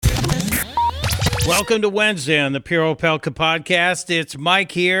Welcome to Wednesday on the Pure Opelka podcast. It's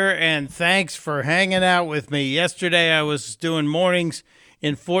Mike here, and thanks for hanging out with me. Yesterday, I was doing mornings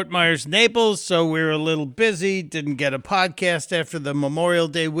in Fort Myers, Naples, so we were a little busy. Didn't get a podcast after the Memorial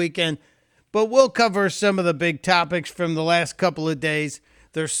Day weekend, but we'll cover some of the big topics from the last couple of days.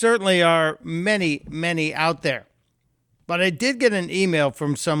 There certainly are many, many out there. But I did get an email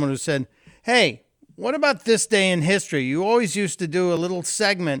from someone who said, hey, what about this day in history? You always used to do a little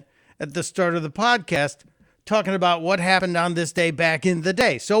segment at the start of the podcast talking about what happened on this day back in the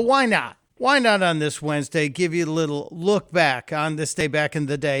day. So why not? Why not on this Wednesday give you a little look back on this day back in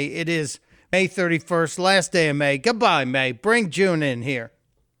the day? It is May 31st, last day of May. Goodbye, May. Bring June in here.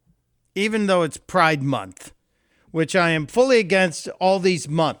 Even though it's Pride Month, which I am fully against all these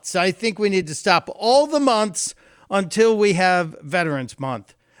months. I think we need to stop all the months until we have Veterans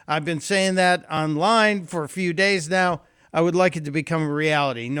Month. I've been saying that online for a few days now. I would like it to become a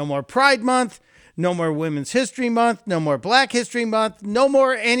reality. No more Pride Month, no more Women's History Month, no more Black History Month, no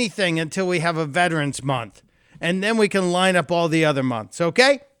more anything until we have a Veterans Month. And then we can line up all the other months,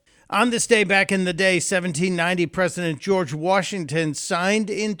 okay? On this day back in the day, 1790, President George Washington signed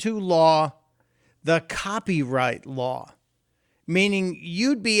into law the copyright law, meaning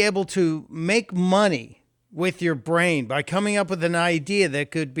you'd be able to make money with your brain by coming up with an idea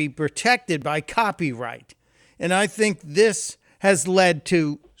that could be protected by copyright. And I think this has led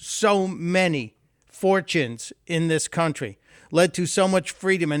to so many fortunes in this country, led to so much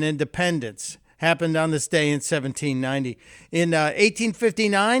freedom and independence. Happened on this day in 1790. In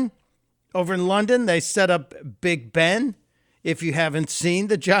 1859, over in London, they set up Big Ben. If you haven't seen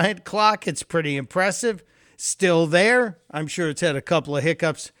the giant clock, it's pretty impressive. Still there. I'm sure it's had a couple of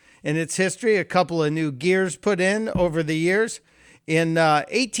hiccups in its history, a couple of new gears put in over the years. In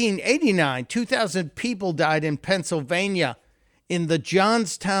 1889, 2,000 people died in Pennsylvania in the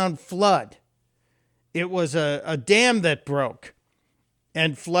Johnstown flood. It was a dam that broke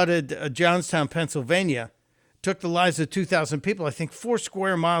and flooded Johnstown, Pennsylvania. Took the lives of 2,000 people. I think 4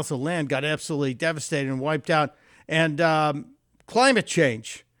 square miles of land got absolutely devastated and wiped out. And climate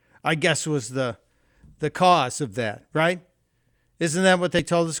change, I guess, was the cause of that, right? Isn't that what they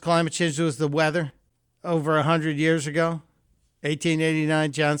told us? Climate change was the weather over 100 years ago?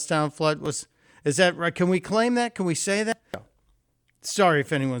 1889 Johnstown flood was, is that right? Can we claim that? Can we say that? No. Sorry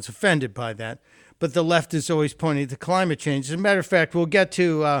if anyone's offended by that, but the left is always pointing to climate change. As a matter of fact, we'll get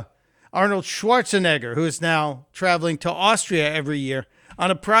to Arnold Schwarzenegger, who is now traveling to Austria every year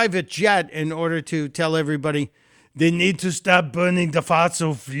on a private jet in order to tell everybody they need to stop burning the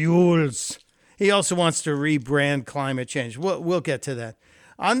fossil fuels. He also wants to rebrand climate change. We'll get to that.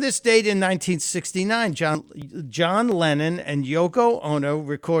 On this date in 1969, John Lennon and Yoko Ono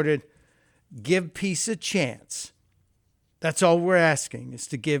recorded Give Peace a Chance. That's all we're asking, is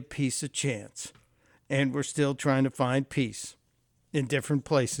to give peace a chance. And we're still trying to find peace in different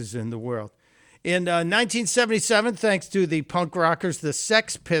places in the world. In 1977, thanks to the punk rockers, the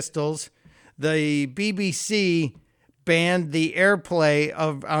Sex Pistols, the BBC banned the airplay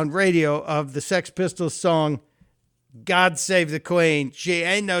on radio of the Sex Pistols song God Save the Queen. She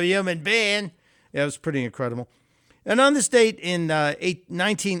ain't no human being. Yeah, it was pretty incredible. And on this date in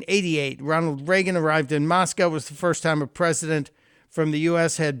 1988, Ronald Reagan arrived in Moscow. It was the first time a president from the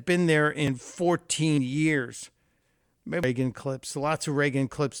U.S. had been there in 14 years. Maybe Reagan clips, lots of Reagan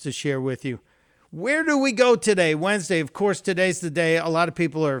clips to share with you. Where do we go today? Wednesday, of course, today's the day a lot of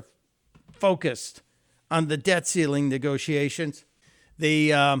people are focused on the debt ceiling negotiations.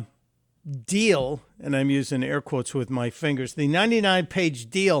 The deal, and I'm using air quotes with my fingers, the 99-page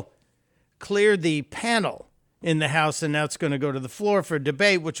deal cleared the panel in the House, and now it's going to go to the floor for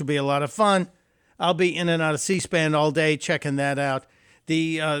debate, which will be a lot of fun. I'll be in and out of C-SPAN all day checking that out.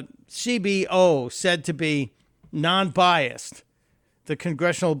 The CBO, said to be non-biased, the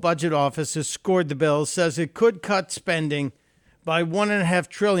Congressional Budget Office has scored the bill, says it could cut spending by $1.5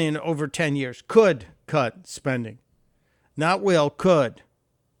 trillion over 10 years. Could cut spending. Not will, could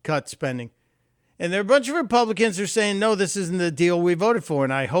cut spending. And there are a bunch of Republicans who are saying, no, this isn't the deal we voted for.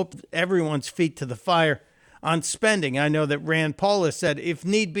 And I hope everyone's feet to the fire on spending. I know that Rand Paul has said, if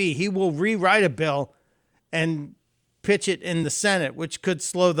need be, he will rewrite a bill and pitch it in the Senate, which could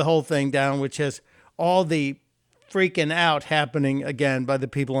slow the whole thing down, which has all the freaking out happening again by the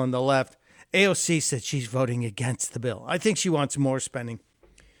people on the left. AOC said she's voting against the bill. I think she wants more spending.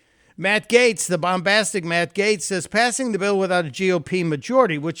 Matt Gaetz, the bombastic Matt Gaetz, says passing the bill without a GOP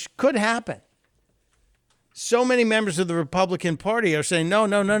majority, which could happen. So many members of the Republican Party are saying, no,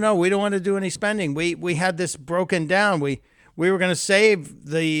 we don't want to do any spending. We had this broken down. We were going to save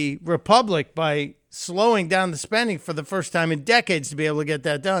the Republic by slowing down the spending for the first time in decades to be able to get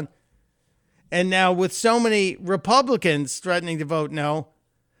that done. And now with so many Republicans threatening to vote no,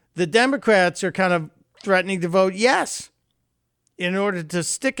 the Democrats are kind of threatening to vote yes in order to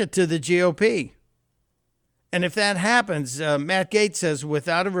stick it to the GOP. And if that happens, Matt Gaetz says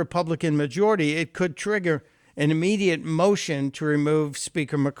without a Republican majority, it could trigger an immediate motion to remove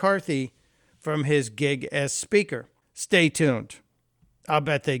Speaker McCarthy from his gig as Speaker. Stay tuned. I'll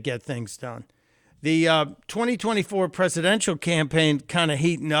bet they get things done. The 2024 presidential campaign kind of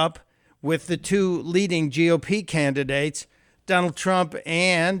heating up with the two leading GOP candidates, Donald Trump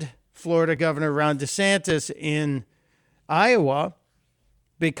and Florida Governor Ron DeSantis in Iowa,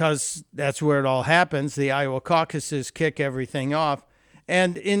 because that's where it all happens. The Iowa caucuses kick everything off.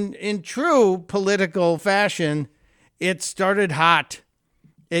 And in true political fashion, it started hot.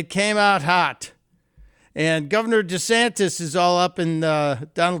 It came out hot. And Governor DeSantis is all up in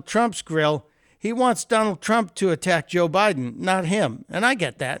Donald Trump's grill. He wants Donald Trump to attack Joe Biden, not him. And I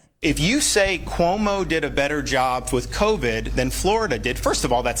get that. If you say Cuomo did a better job with COVID than Florida did, first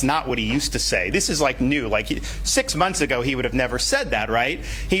of all, that's not what he used to say. This is like new. Like 6 months ago, he would have never said that, right?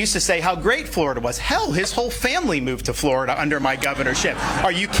 He used to say how great Florida was. Hell, his whole family moved to Florida under my governorship.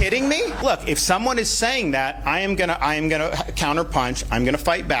 Are you kidding me? Look, if someone is saying that, I am gonna counterpunch. I'm gonna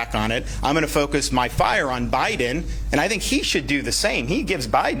fight back on it. I'm gonna focus my fire on Biden, and I think he should do the same. He gives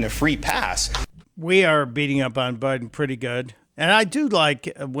Biden a free pass. We are beating up on Biden pretty good. And I do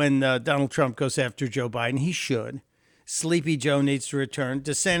like when Donald Trump goes after Joe Biden. He should. Sleepy Joe needs to return.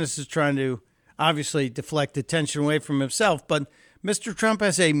 DeSantis is trying to obviously deflect attention away from himself. But Mr. Trump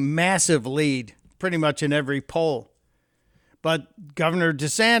has a massive lead pretty much in every poll. But Governor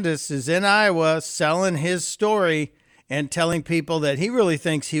DeSantis is in Iowa selling his story and telling people that he really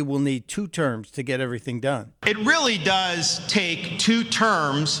thinks he will need 2 terms to get everything done. It really does take 2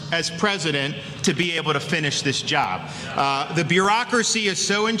 terms as president to be able to finish this job. The bureaucracy is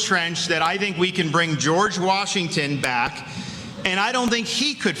so entrenched that I think we can bring George Washington back, and I don't think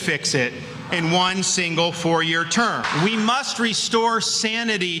he could fix it in one single 4-year term. We must restore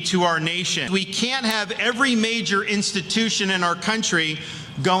sanity to our nation. We can't have every major institution in our country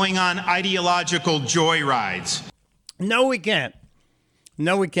going on ideological joyrides. No, we can't.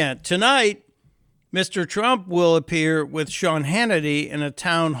 No, we can't. Tonight, Mr. Trump will appear with Sean Hannity in a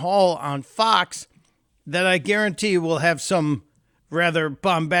town hall on Fox that I guarantee will have some rather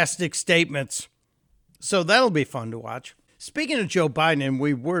bombastic statements. So that'll be fun to watch. Speaking of Joe Biden, and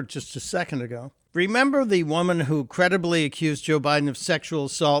we were just a second ago, remember the woman who credibly accused Joe Biden of sexual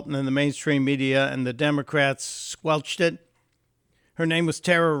assault and then the mainstream media and the Democrats squelched it? Her name was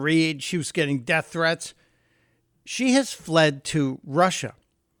Tara Reade. She was getting death threats. She has fled to Russia,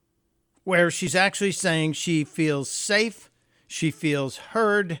 where she's actually saying she feels safe, she feels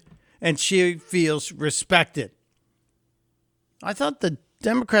heard, and she feels respected. I thought the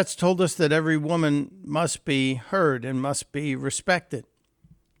Democrats told us that every woman must be heard and must be respected.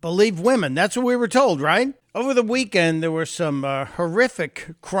 Believe women. That's what we were told, right? Over the weekend, there were some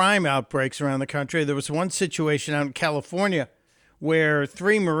horrific crime outbreaks around the country. There was one situation out in California where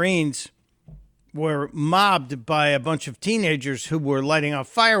 3 Marines were mobbed by a bunch of teenagers who were lighting off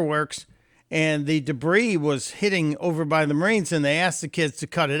fireworks, and the debris was hitting over by the Marines, and they asked the kids to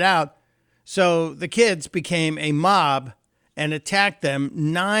cut it out. So the kids became a mob and attacked them.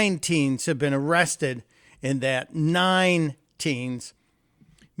 9 teens have been arrested in that. 9 teens.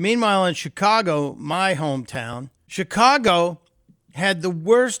 Meanwhile, in Chicago, my hometown, Chicago had the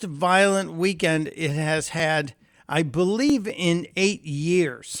worst violent weekend it has had, I believe, in 8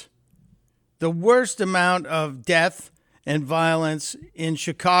 years. The worst amount of death and violence in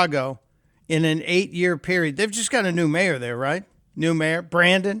Chicago in an 8-year period. They've just got a new mayor there, right? New mayor,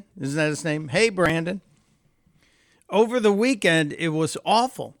 Brandon, isn't that his name? Hey, Brandon. Over the weekend, it was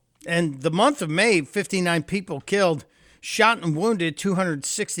awful. And the month of May, 59 people killed, shot and wounded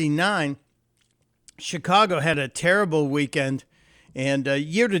 269. Chicago had a terrible weekend. And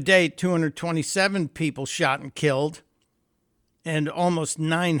year to date, 227 people shot and killed. And almost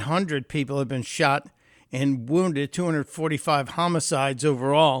 900 people have been shot and wounded, 245 homicides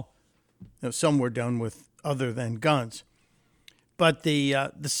overall. Now, some were done with other than guns. But the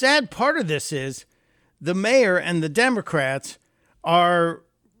sad part of this is the mayor and the Democrats are,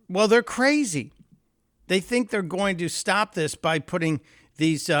 well, they're crazy. They think they're going to stop this by putting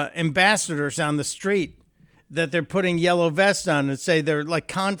these ambassadors on the street, that they're putting yellow vests on and say they're like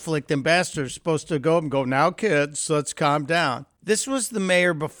conflict ambassadors supposed to go up and go, now, kids, let's calm down. This was the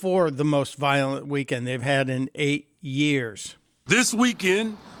mayor before the most violent weekend they've had in 8 years. This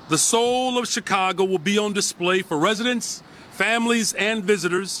weekend, the soul of Chicago will be on display for residents, families, and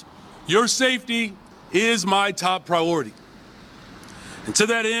visitors. Your safety is my top priority. And to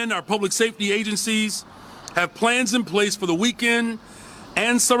that end, our public safety agencies have plans in place for the weekend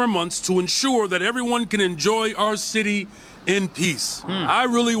and summer months to ensure that everyone can enjoy our city in peace. I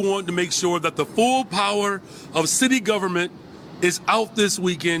really want to make sure that the full power of city government is out this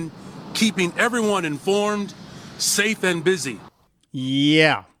weekend, keeping everyone informed, safe, and busy.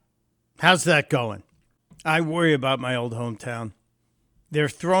 Yeah. How's that going? I worry about my old hometown. They're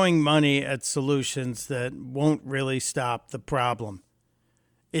throwing money at solutions that won't really stop the problem.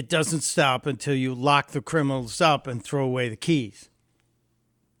 It doesn't stop until you lock the criminals up and throw away the keys.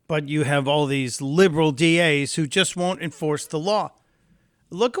 But you have all these liberal DAs who just won't enforce the law.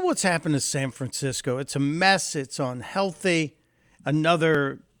 Look at what's happened to San Francisco. It's a mess. It's unhealthy.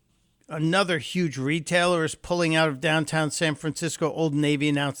 Another huge retailer is pulling out of downtown San Francisco. Old Navy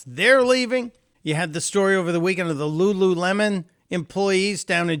announced they're leaving. You had the story over the weekend of the Lululemon employees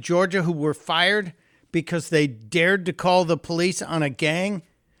down in Georgia who were fired because they dared to call the police on a gang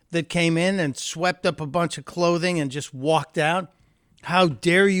that came in and swept up a bunch of clothing and just walked out. How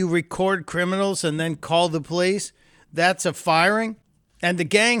dare you record criminals and then call the police? That's a firing. And the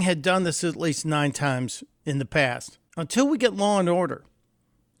gang had done this at least 9 times in the past. Until we get law and order,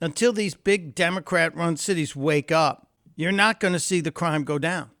 until these big Democrat-run cities wake up, you're not going to see the crime go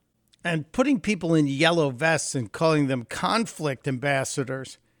down. And putting people in yellow vests and calling them conflict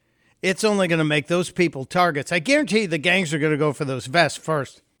ambassadors, it's only going to make those people targets. I guarantee the gangs are going to go for those vests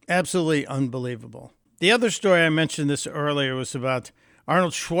first. Absolutely unbelievable. The other story I mentioned this earlier was about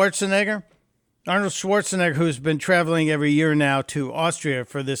Arnold Schwarzenegger. Arnold Schwarzenegger, who's been traveling every year now to Austria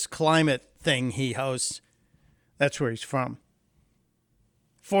for this climate thing he hosts. That's where he's from.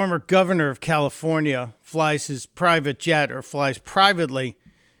 Former governor of California flies his private jet or flies privately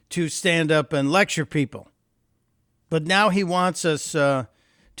to stand up and lecture people. But now he wants us to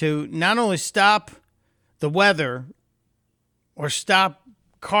not only stop the weather or stop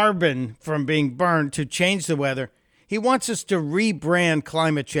carbon from being burned to change the weather, he wants us to rebrand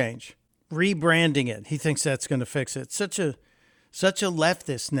climate change, rebranding it. He thinks that's going to fix it. Such a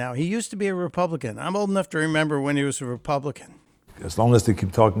leftist now. He used to be a Republican. I'm old enough to remember when he was a Republican. As long as they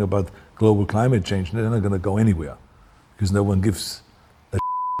keep talking about global climate change, they're not going to go anywhere because no one gives a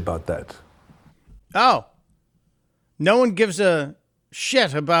about that. Oh, no one gives a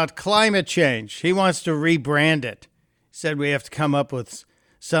shit about climate change. He wants to rebrand it. He said we have to come up with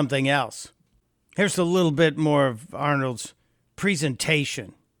something else. Here's a little bit more of Arnold's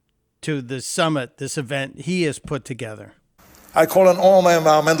presentation to the summit, this event he has put together. I call on all my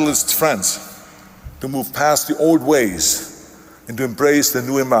environmentalist friends to move past the old ways and to embrace the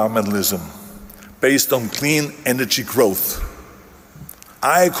new environmentalism based on clean energy growth.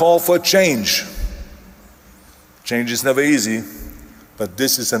 I call for change. Change is never easy, but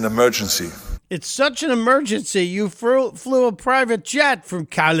this is an emergency. It's such an emergency, you flew a private jet from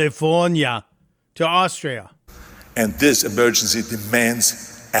California to Austria. And this emergency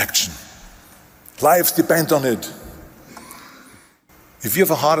demands action. Lives depend on it. If you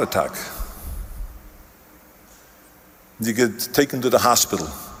have a heart attack, you get taken to the hospital,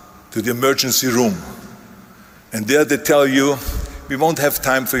 to the emergency room, and there they tell you, we won't have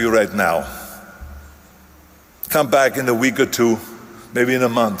time for you right now. Come back in a week or 2, maybe in a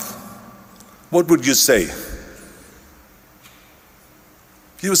month. What would you say?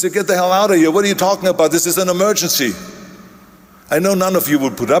 You would say, get the hell out of here. What are you talking about? This is an emergency. I know none of you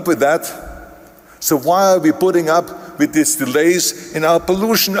would put up with that. So why are we putting up with these delays in our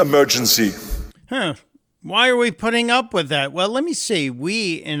pollution emergency? Why are we putting up with that? Well, let me see.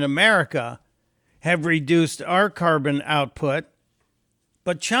 We in America have reduced our carbon output,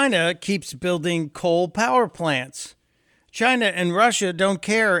 but China keeps building coal power plants. China and Russia don't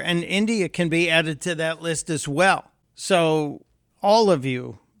care, and India can be added to that list as well. So all of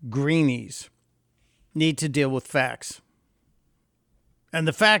you greenies need to deal with facts. And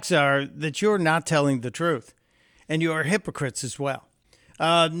the facts are that you're not telling the truth, and you are hypocrites as well.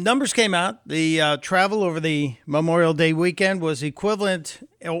 Numbers came out. The travel over the Memorial Day weekend was equivalent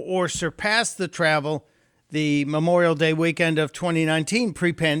or surpassed the Memorial Day weekend of 2019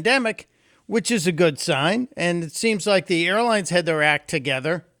 pre-pandemic, which is a good sign. And it seems like the airlines had their act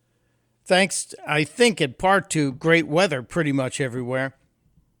together, thanks, I think, in part to great weather pretty much everywhere.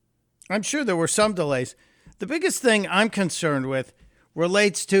 I'm sure there were some delays. The biggest thing I'm concerned with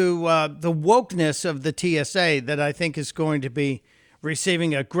relates to the wokeness of the TSA that I think is going to be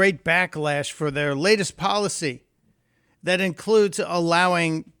receiving a great backlash for their latest policy that includes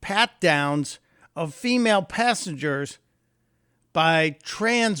allowing pat-downs of female passengers by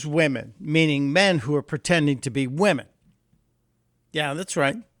trans women, meaning men who are pretending to be women. Yeah, that's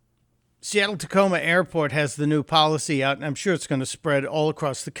right. Seattle-Tacoma Airport has the new policy out, and I'm sure it's going to spread all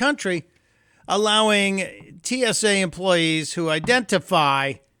across the country, allowing TSA employees who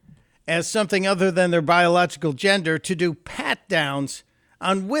identify as something other than their biological gender to do pat-downs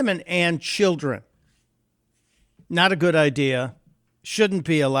on women and children. Not a good idea. Shouldn't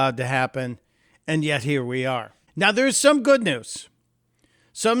be allowed to happen. And yet here we are. Now, there's some good news.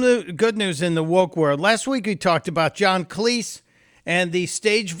 Some good news in the woke world. Last week we talked about John Cleese and the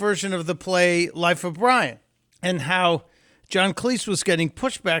stage version of the play Life of Brian, and how John Cleese was getting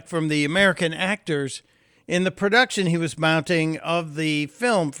pushback from the American actors in the production he was mounting of the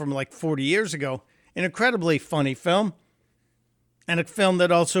film from like 40 years ago. An incredibly funny film, and a film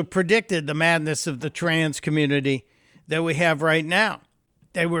that also predicted the madness of the trans community that we have right now.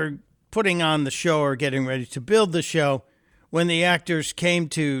 They were putting on the show or getting ready to build the show when the actors came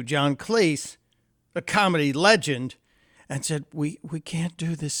to John Cleese, a comedy legend, and said, we can't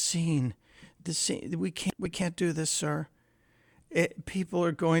do this scene. We can't do this, sir. People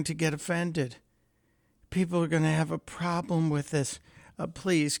are going to get offended. People are going to have a problem with this.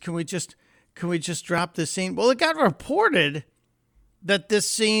 Please, can we just drop this scene? Well, it got reported that this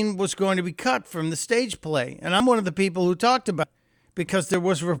scene was going to be cut from the stage play. And I'm one of the people who talked about it because there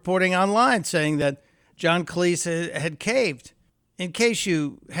was reporting online saying that John Cleese had caved. In case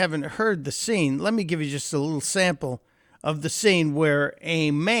you haven't heard the scene, let me give you just a little sample of the scene where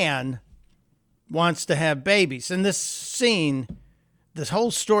a man wants to have babies. And this scene, this whole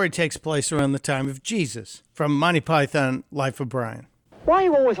story takes place around the time of Jesus, from Monty Python, Life of Brian. Why are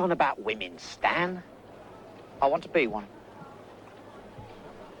you always on about women, Stan? I want to be one.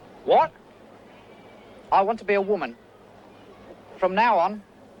 What? I want to be a woman. From now on,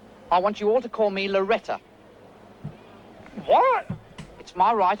 I want you all to call me Loretta. What? It's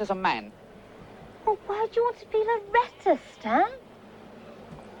my right as a man. Well, why do you want to be Loretta, Stan?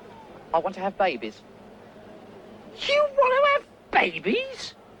 I want to have babies. You want to have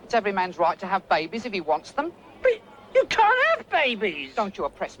babies? It's every man's right to have babies if he wants them. But you can't have babies. Don't you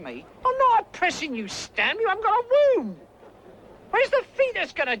oppress me. I'm not oppressing you, Stan. You haven't got a womb. Where's the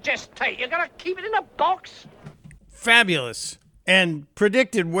fetus going to gestate? You're going to keep it in a box? Fabulous. And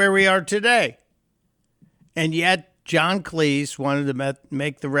predicted where we are today. And yet, John Cleese wanted to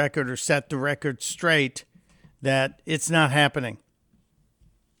make the record or set the record straight that it's not happening.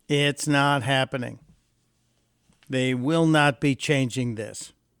 It's not happening. They will not be changing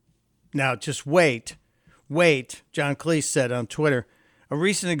this. Now, just wait. Wait, John Cleese said on Twitter, a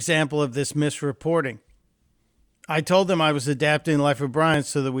recent example of this misreporting. I told them I was adapting Life of Brian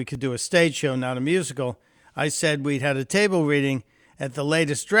so that we could do a stage show, not a musical. I said we'd had a table reading at the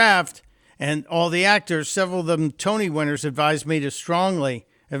latest draft, and all the actors, several of them Tony winners, advised me strongly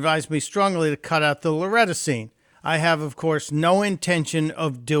to cut out the Loretta scene. I have, of course, no intention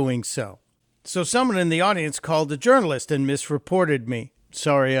of doing so. So someone in the audience called a journalist and misreported me.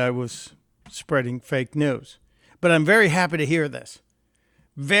 Sorry, I was spreading fake news. But I'm very happy to hear this.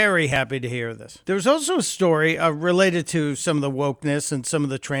 Very happy to hear this. There's also a story related to some of the wokeness and some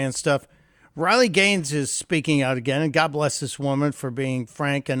of the trans stuff. Riley Gaines is speaking out again, and God bless this woman for being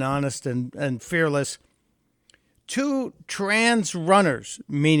frank and honest and fearless. 2 trans runners,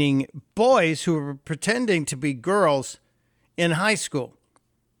 meaning boys who were pretending to be girls in high school.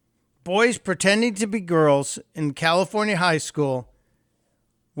 Boys pretending to be girls in California high school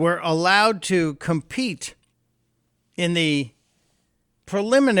were allowed to compete in the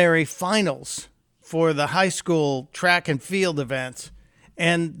preliminary finals for the high school track and field events,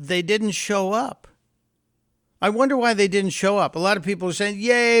 and they didn't show up. I wonder why they didn't show up. A lot of people are saying,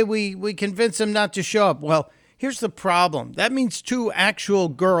 yay, we convinced them not to show up. Well, here's the problem. That means 2 actual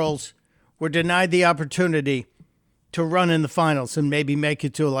girls were denied the opportunity to run in the finals and maybe make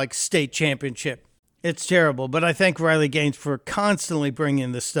it to like state championship. It's terrible, but I thank Riley Gaines for constantly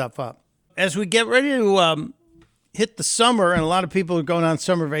bringing this stuff up. As we get ready to hit the summer, and a lot of people are going on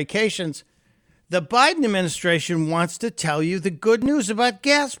summer vacations, the Biden administration wants to tell you the good news about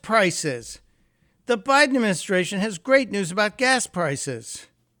gas prices. The Biden administration has great news about gas prices.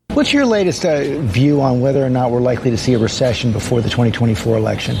 What's your latest view on whether or not we're likely to see a recession before the 2024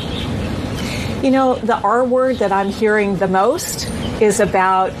 election? You know, the R word that I'm hearing the most is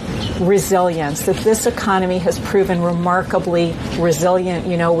about resilience, that this economy has proven remarkably resilient.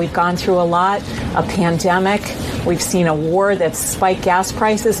 You know, we've gone through a lot, a pandemic. We've seen a war that's spiked gas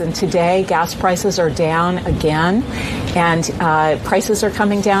prices, and today gas prices are down again, and prices are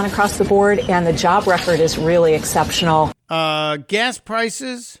coming down across the board, and the job record is really exceptional. Gas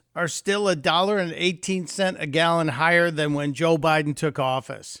prices are still $1.18 a gallon higher than when Joe Biden took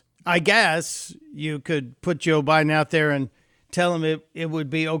office. I guess you could put Joe Biden out there and tell him it would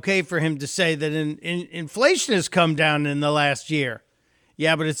be okay for him to say that inflation has come down in the last year.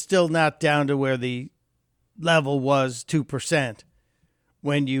 Yeah, but it's still not down to where the level was 2%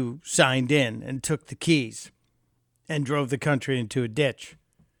 when you signed in and took the keys and drove the country into a ditch.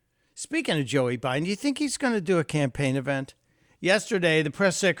 Speaking of Joey Biden, do you think he's going to do a campaign event? Yesterday, the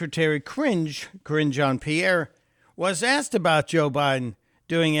press secretary, Cringe Jean-Pierre, was asked about Joe Biden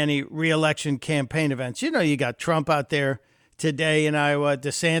doing any re-election campaign events. You know, you got Trump out there today in Iowa.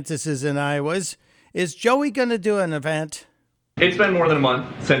 DeSantis is in Iowa. Is Joey going to do an event? It's been more than a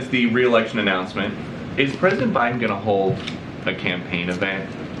month since the re-election announcement. Is President Biden going to hold a campaign event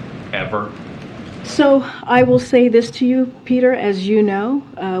ever? So I will say this to you, Peter. As you know,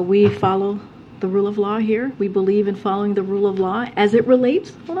 we follow the rule of law here. We believe in following the rule of law as it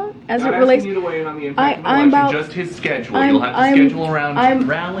relates. Hold on. As Not it relates. You to weigh in on the impact of the election, just his schedule. You'll have to schedule around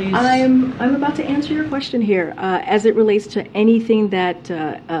rallies. I'm about to answer your question here. As it relates to anything that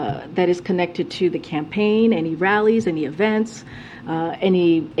is connected to the campaign, any rallies, any events,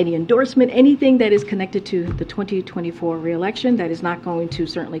 any endorsement, anything that is connected to the 2024 reelection, that is not going to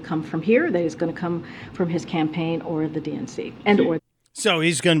certainly come from here. That is going to come from his campaign or the DNC or. So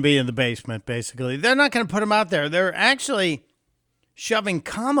he's going to be in the basement, basically. They're not going to put him out there. They're actually shoving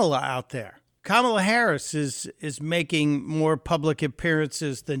Kamala out there. Kamala Harris is making more public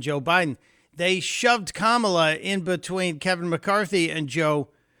appearances than Joe Biden. They shoved Kamala in between Kevin McCarthy and Joe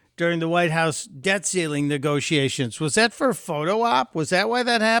during the White House debt ceiling negotiations. Was that for a photo op? Was that why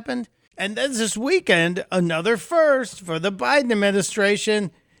that happened? And then this weekend, another first for the Biden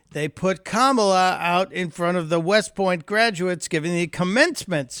administration. They put Kamala out in front of the West Point graduates giving the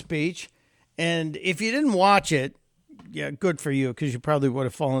commencement speech. And if you didn't watch it, yeah, good for you, because you probably would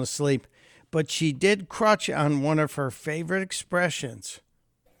have fallen asleep. But she did crutch on one of her favorite expressions.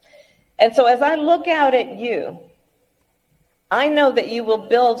 And so as I look out at you, I know that you will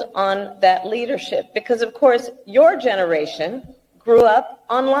build on that leadership because, of course, your generation grew up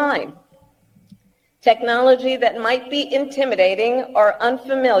online. Technology that might be intimidating or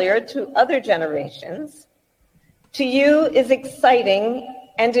unfamiliar to other generations, to you is exciting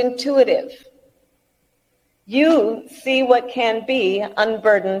and intuitive. You see what can be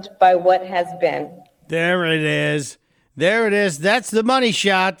unburdened by what has been. There it is. There it is. That's the money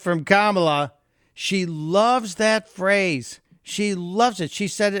shot from Kamala. She loves that phrase. She loves it. She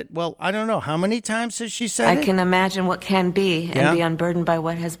said it, well, I don't know. How many times has she said it? I can imagine what can be and be unburdened by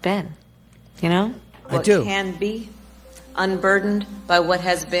what has been. You know? I do. What can be unburdened by what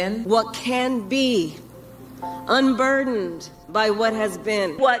has been. What can be unburdened by what has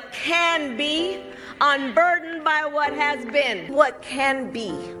been. What can be unburdened by what has been. What can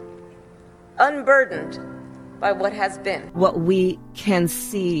be Unburdened by what has been. What we can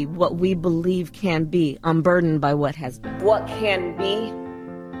see, what we believe can be unburdened by what has been. What can be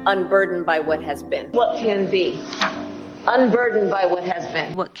unburdened by what has been. What can be unburdened by what has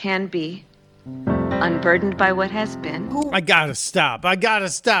been. What can be unburdened by what has been. I gotta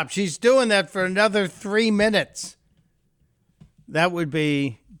stop. She's doing that for another 3 minutes. That would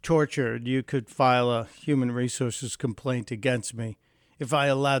be torture. You could file a human resources complaint against me if I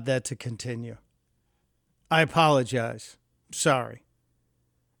allowed that to continue. I apologize. Sorry.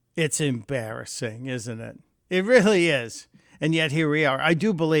 It's embarrassing, isn't it? It really is. And yet here we are. I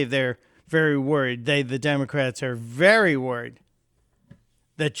do believe they're very worried. The Democrats are very worried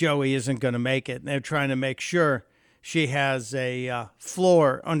that Joey isn't going to make it. And they're trying to make sure she has a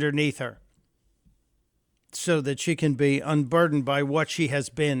floor underneath her so that she can be unburdened by what she has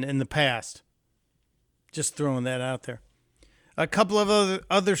been in the past. Just throwing that out there. A couple of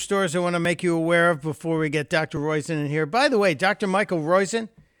other stories I want to make you aware of before we get Dr. Roizen in here. By the way, Dr. Michael Roizen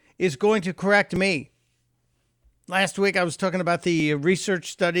is going to correct me. Last week I was talking about the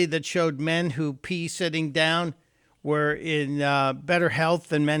research study that showed men who pee sitting down were in better health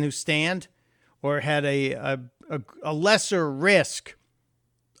than men who stand, or had a lesser risk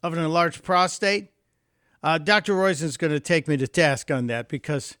of an enlarged prostate. Dr. Roizen is going to take me to task on that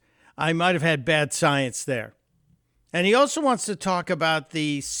because I might have had bad science there. And he also wants to talk about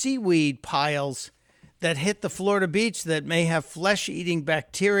the seaweed piles that hit the Florida beach that may have flesh-eating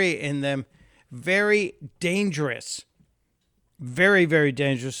bacteria in them. Very dangerous. Very, very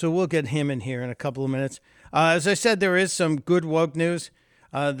dangerous. So we'll get him in here in a couple of minutes. As I said, there is some good woke news.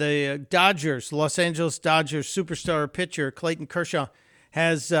 The Dodgers, Los Angeles Dodgers superstar pitcher Clayton Kershaw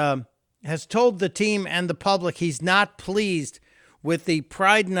has told the team and the public he's not pleased with the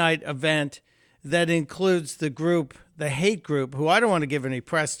Pride Night event that includes the group, the hate group, who I don't want to give any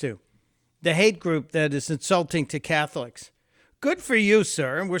press to, the hate group that is insulting to Catholics. Good for you,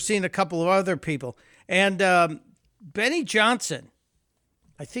 sir. And we're seeing a couple of other people. And Benny Johnson,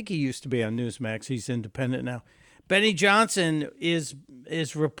 I think he used to be on Newsmax. He's independent now. Benny Johnson is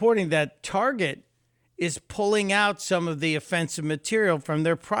reporting that Target is pulling out some of the offensive material from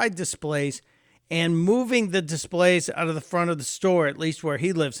their Pride displays and moving the displays out of the front of the store, at least where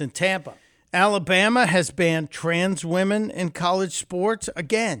he lives in Tampa. Alabama has banned trans women in college sports.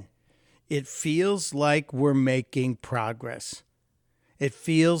 Again, it feels like we're making progress. It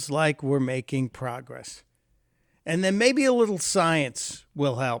feels like we're making progress. And then maybe a little science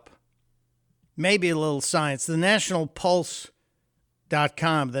will help. Maybe a little science. The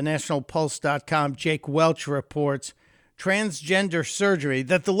nationalpulse.com, Jake Welch reports transgender surgery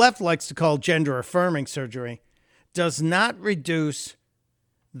that the left likes to call gender-affirming surgery does not reduce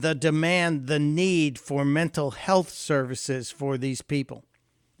the demand, the need for mental health services for these people.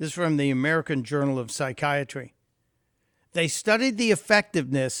 This is from the American Journal of Psychiatry. They studied the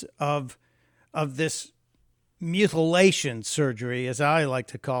effectiveness of this mutilation surgery, as I like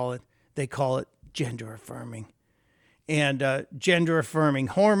to call it. They call it gender-affirming. And gender-affirming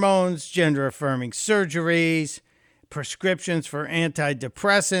hormones, gender-affirming surgeries, prescriptions for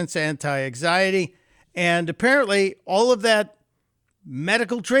antidepressants, anti-anxiety. And apparently all of that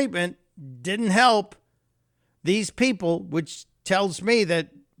medical treatment didn't help these people, which tells me that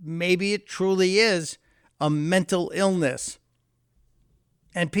maybe it truly is a mental illness.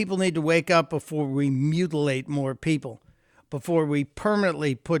 And people need to wake up before we mutilate more people, before we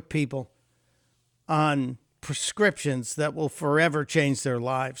permanently put people on prescriptions that will forever change their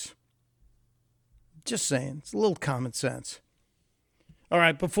lives. Just saying, it's a little common sense. All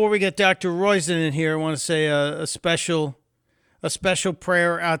right, before we get Dr. Roizen in here, I want to say a special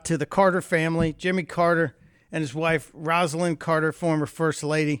prayer out to the Carter family, Jimmy Carter and his wife, Rosalind Carter, former First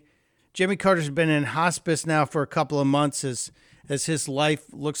Lady. Jimmy Carter's been in hospice now for a couple of months as his life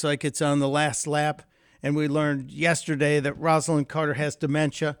looks like it's on the last lap. And we learned yesterday that Rosalind Carter has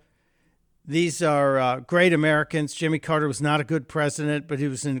dementia. These are great Americans. Jimmy Carter was not a good president, but he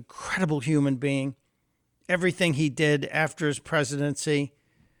was an incredible human being. Everything he did after his presidency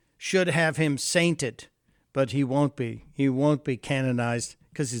should have him sainted, but he won't be. He won't be canonized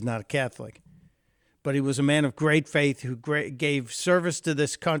because he's not a Catholic. But he was a man of great faith who gave service to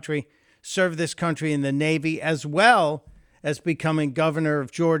this country, served this country in the Navy, as well as becoming governor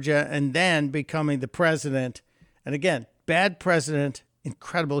of Georgia and then becoming the president. And again, bad president,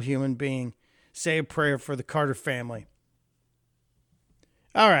 incredible human being. Say a prayer for the Carter family.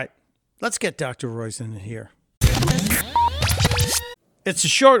 All right, let's get Dr. Roizen in here. It's a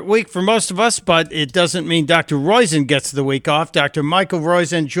short week for most of us, but it doesn't mean Dr. Roizen gets the week off. Dr. Michael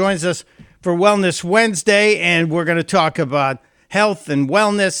Roizen joins us for Wellness Wednesday, and we're going to talk about health and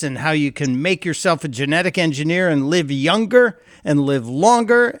wellness and how you can make yourself a genetic engineer and live younger and live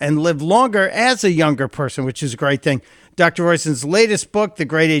longer as a younger person, which is a great thing. Dr. Roizen's latest book, The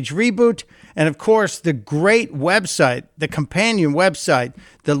Great Age Reboot, and of course, the great website, the companion website,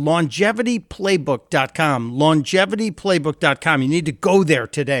 the longevityplaybook.com, longevityplaybook.com. You need to go there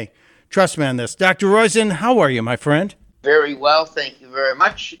today. Trust me on this. Dr. Roizen, how are you, my friend? Very well, thank you very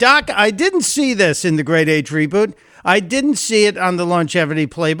much. Doc, I didn't see this in the Great Age Reboot. I didn't see it on the Longevity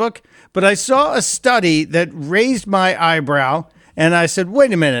Playbook, but I saw a study that raised my eyebrow, and I said,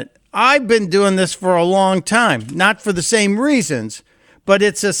 wait a minute, I've been doing this for a long time, not for the same reasons, but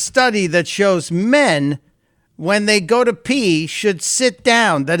it's a study that shows men, when they go to pee, should sit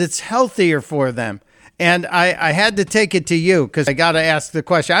down, that it's healthier for them. And I had to take it to you because I got to ask the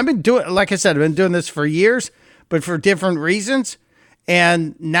question. I've been doing, like I said, I've been doing this for years, but for different reasons.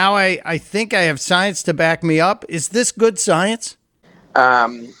 And now I think I have science to back me up. Is this good science?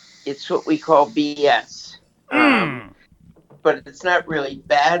 It's what we call BS. But it's not really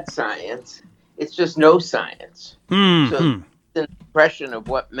bad science. It's just no science. Mm-hmm. So it's an impression of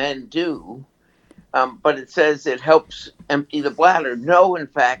what men do, but it says it helps empty the bladder. No, in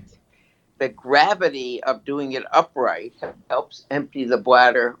fact, the gravity of doing it upright helps empty the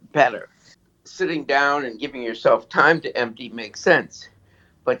bladder better. Sitting down and giving yourself time to empty makes sense,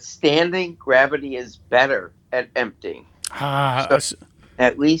 but standing, gravity is better at emptying. So,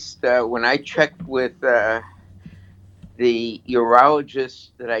 at least when I checked with the urologist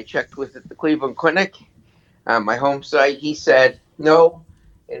that I checked with at the Cleveland Clinic, my home site, he said, no,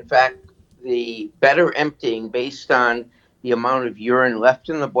 in fact, the better emptying based on the amount of urine left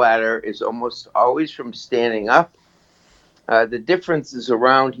in the bladder is almost always from standing up. The difference is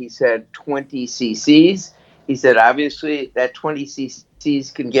around, he said, 20 cc's. He said, obviously, that 20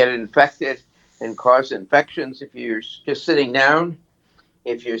 cc's can get infected and cause infections if you're just sitting down.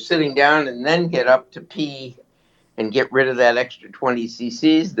 If you're sitting down and then get up to pee and get rid of that extra 20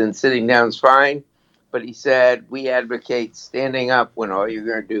 cc's, then sitting down is fine. but he said, we advocate standing up when all you're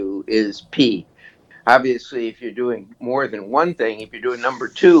going to do is pee. Obviously, if you're doing more than one thing, if you're doing number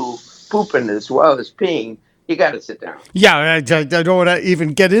two, pooping as well as peeing, you got to sit down. Yeah, I don't want to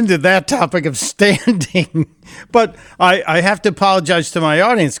even get into that topic of standing, but I have to apologize to my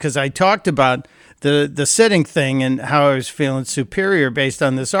audience because I talked about the sitting thing and how I was feeling superior based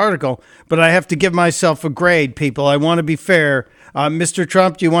on this article, but I have to give myself a grade, people. I want to be fair. Mr.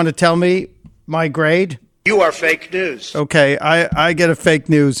 Trump, do you want to tell me my grade? You are fake news. Okay, I get a fake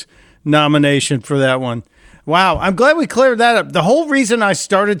news nomination for that one. Wow, I'm glad we cleared that up. The whole reason I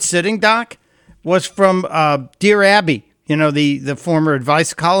started sitting, Doc, was from Dear Abby, the former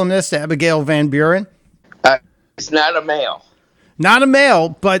advice columnist, Abigail Van Buren. It's not a male. Not a male,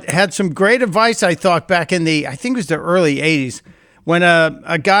 but had some great advice, I thought, back in I think it was the early 80s, when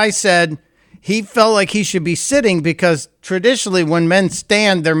a guy said he felt like he should be sitting because traditionally when men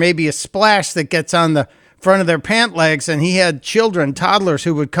stand, there may be a splash that gets on the front of their pant legs, and he had children, toddlers,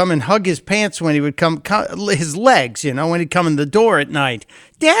 who would come and hug his pants when he would come, his legs, when he'd come in the door at night.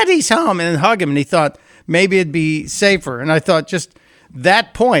 Daddy's home, and hug him. And he thought maybe it'd be safer. And I thought just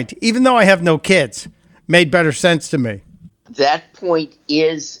that point, even though I have no kids, made better sense to me. That point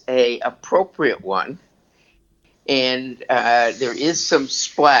is a appropriate one, and there is some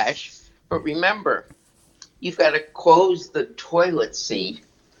splash. But remember, you've got to close the toilet seat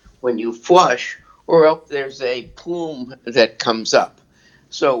when you flush, or else there's a plume that comes up.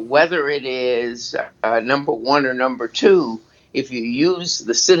 So whether it is number one or number two, if you use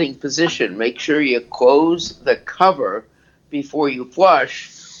the sitting position, make sure you close the cover before you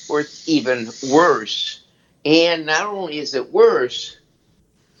flush, or it's even worse. And not only is it worse,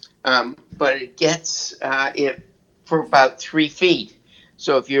 but it gets it for about 3 feet.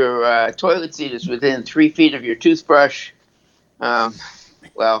 So if your toilet seat is within 3 feet of your toothbrush,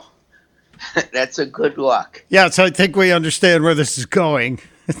 well, that's a good luck. Yeah, so I think we understand where this is going.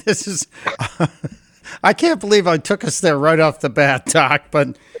 This is, I can't believe I took us there right off the bat, Doc,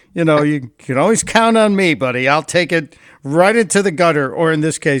 but you can always count on me, buddy. I'll take it right into the gutter, or in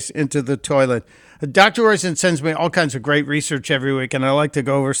this case, into the toilet. Dr. Roizen sends me all kinds of great research every week, and I like to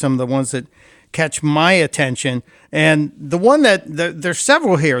go over some of the ones that catch my attention. And the one there's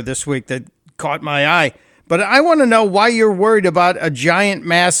several here this week that caught my eye. But I want to know why you're worried about a giant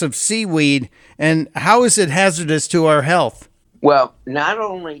mass of seaweed and how is it hazardous to our health? Well, not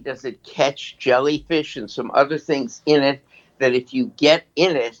only does it catch jellyfish and some other things in it, that if you get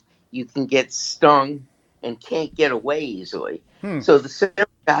in it, you can get stung and can't get away easily. So the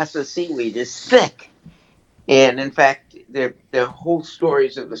Sargasso seaweed is thick. And in fact, the whole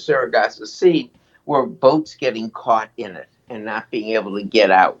stories of the Sargasso Sea were boats getting caught in it and not being able to get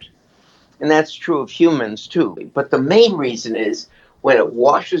out. And that's true of humans, too. But the main reason is when it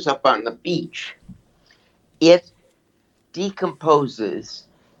washes up on the beach, it decomposes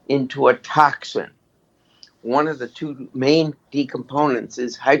into a toxin. One of the two main decomponents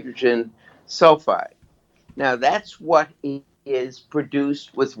is hydrogen sulfide. Now, that's what is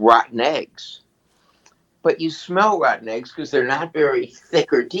produced with rotten eggs. But you smell rotten eggs because they're not very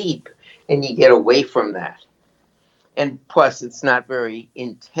thick or deep, and you get away from that. And plus, it's not very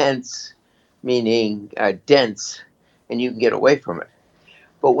intense, meaning dense, and you can get away from it.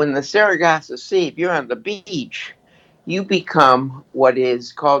 But when the Sargasso Sea, if you're on the beach, you become what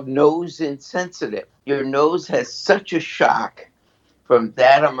is called nose insensitive. Your nose has such a shock from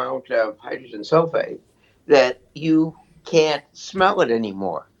that amount of hydrogen sulfide that you can't smell it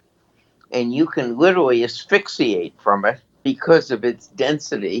anymore. And you can literally asphyxiate from it because of its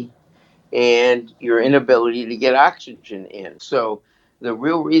density and your inability to get oxygen in. So the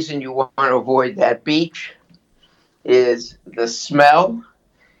real reason you want to avoid that beach is the smell.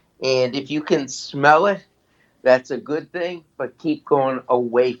 And if you can smell it, that's a good thing, but keep going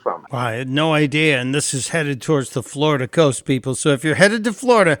away from it. Wow, I had no idea. And this is headed towards the Florida coast, people. So if you're headed to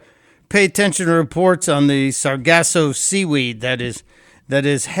Florida, pay attention to reports on the Sargasso seaweed that is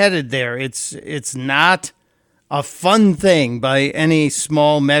headed there. It's not a fun thing by any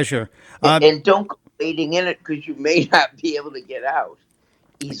small measure. And don't go wading in it because you may not be able to get out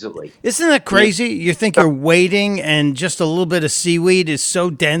easily. Isn't that crazy? You think you're wading and just a little bit of seaweed is so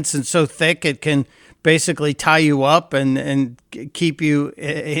dense and so thick it can basically tie you up and keep you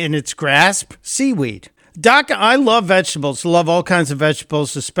in its grasp? Seaweed. Doc, I love vegetables, love all kinds of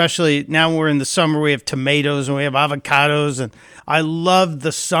vegetables, especially now we're in the summer. We have tomatoes and we have avocados, and I love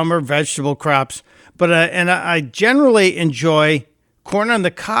the summer vegetable crops. But I generally enjoy corn on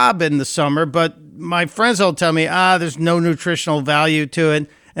the cob in the summer, but my friends all tell me, there's no nutritional value to it,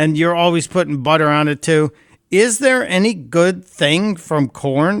 and you're always putting butter on it too. Is there any good thing from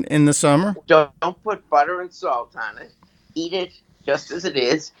corn in the summer? Don't put butter and salt on it. Eat it just as it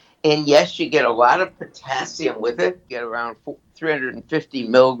is. And yes, you get a lot of potassium with it. You get around 350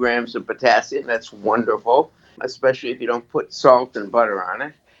 milligrams of potassium. That's wonderful, especially if you don't put salt and butter on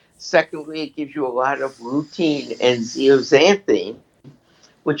it. Secondly, it gives you a lot of lutein and zeaxanthin,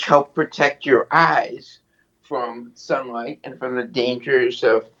 which help protect your eyes from sunlight and from the dangers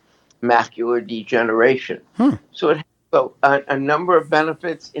of macular degeneration. So it has a number of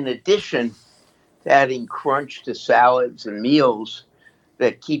benefits in addition to adding crunch to salads and meals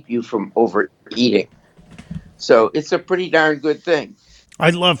that keep you from overeating. So it's a pretty darn good thing.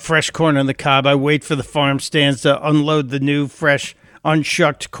 I love fresh corn on the cob. I wait for the farm stands to unload the new, fresh,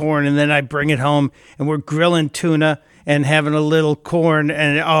 unshucked corn, and then I bring it home, and we're grilling tuna and having a little corn.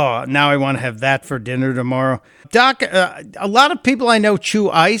 And now I want to have that for dinner tomorrow. Doc, a lot of people I know chew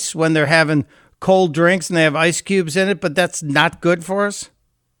ice when they're having cold drinks and they have ice cubes in it, but that's not good for us.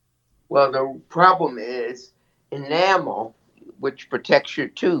 Well, the problem is enamel, which protects your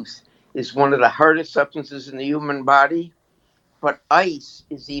tooth, is one of the hardest substances in the human body. But ice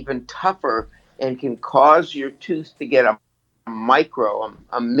is even tougher and can cause your tooth to get a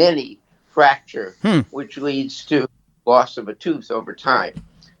mini fracture, which leads to loss of a tooth over time.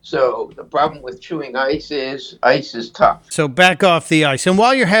 So the problem with chewing ice is tough. So back off the ice. And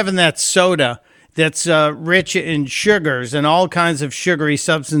while you're having that soda that's rich in sugars and all kinds of sugary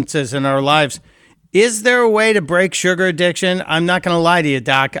substances in our lives, is there a way to break sugar addiction? I'm not going to lie to you,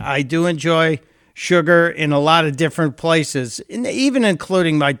 Doc. I do enjoy sugar in a lot of different places, even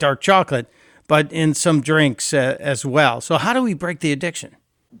including my dark chocolate, but in some drinks as well. So how do we break the addiction?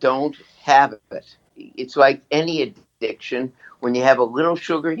 Don't have it. It's like any addiction. When you have a little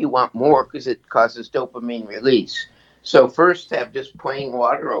sugar, you want more because it causes dopamine release. So first, have just plain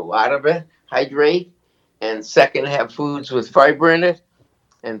water, a lot of it, hydrate. And second, have foods with fiber in it.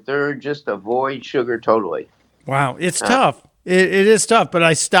 And third, just avoid sugar totally. Wow, it's tough. It is tough, but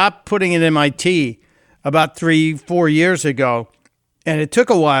I stopped putting it in my tea about 3-4 years ago, and it took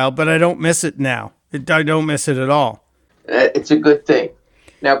a while, but I don't miss it now. I don't miss it at all. It's a good thing.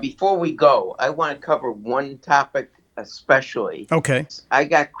 Now, before we go, I want to cover one topic especially. Okay. I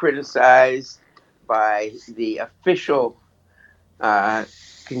got criticized by the official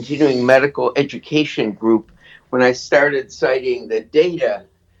continuing medical education group when I started citing the data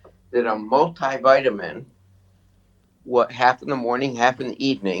that a multivitamin, half in the morning, half in the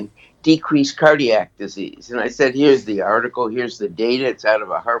evening, decreased cardiac disease. And I said, here's the article, here's the data. It's out of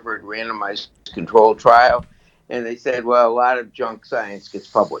a Harvard randomized controlled trial. And they said, well, a lot of junk science gets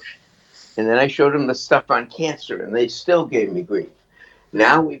published. And then I showed them the stuff on cancer, and they still gave me grief.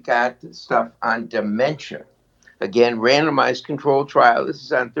 Now we've got the stuff on dementia. Again, randomized controlled trial. This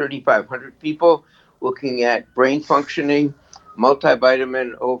is on 3,500 people looking at brain functioning.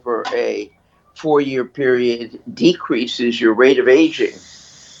 Multivitamin over a 4-year period decreases your rate of aging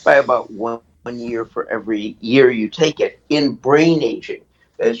by about one year for every year you take it in brain aging.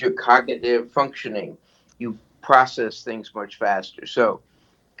 As your cognitive functioning, you process things much faster. So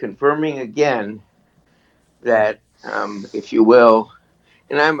confirming again that, if you will,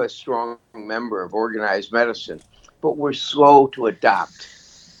 and I'm a strong member of organized medicine, but we're slow to adopt.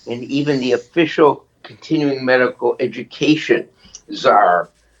 And even the official continuing medical education czar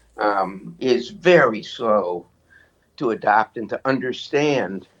is very slow to adopt and to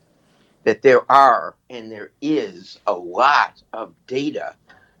understand that there are and there is a lot of data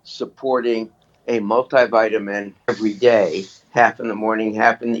supporting a multivitamin every day, half in the morning,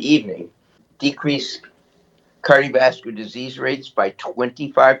 half in the evening, decrease cardiovascular disease rates by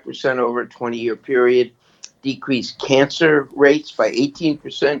 25% over a 20-year period, decrease cancer rates by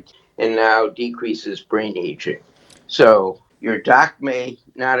 18%, and now decreases brain aging. So your doc may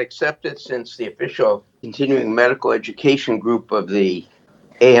not accept it since the official continuing medical education group of the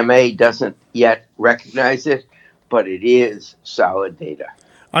AMA doesn't yet recognize it, but it is solid data.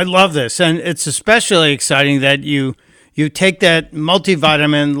 I love this, and it's especially exciting that you take that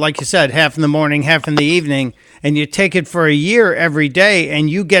multivitamin, like you said, half in the morning, half in the evening, and you take it for a year every day, and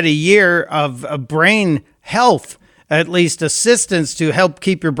you get a year of brain health, at least assistance to help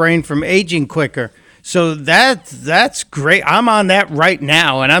keep your brain from aging quicker. So that's great. I'm on that right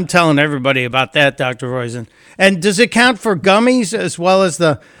now, and I'm telling everybody about that, Dr. Roizen. And does it count for gummies as well as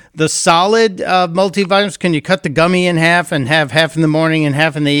the solid multivitamins? Can you cut the gummy in half and have half in the morning and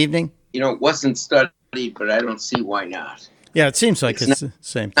half in the evening? You know, it wasn't studied, but I don't see why not. Yeah, it seems like it's the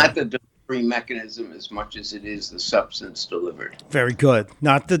same thing. Not the delivery mechanism as much as it is the substance delivered. Very good.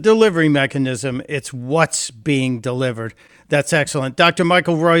 Not the delivery mechanism. It's what's being delivered. That's excellent. Dr.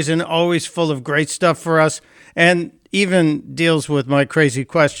 Michael Roizen, always full of great stuff for us. and even deals with my crazy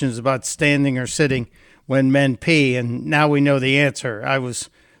questions about standing or sitting when men pee. And now we know the answer. I was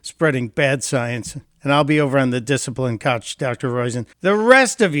spreading bad science. And I'll be over on the Discipline Couch, Dr. Roizen. The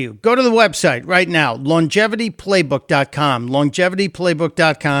rest of you, go to the website right now, longevityplaybook.com,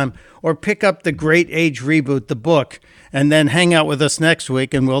 longevityplaybook.com, or pick up The Great Age Reboot, the book, and then hang out with us next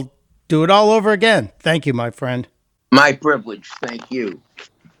week, and we'll do it all over again. Thank you, my friend. My privilege. Thank you.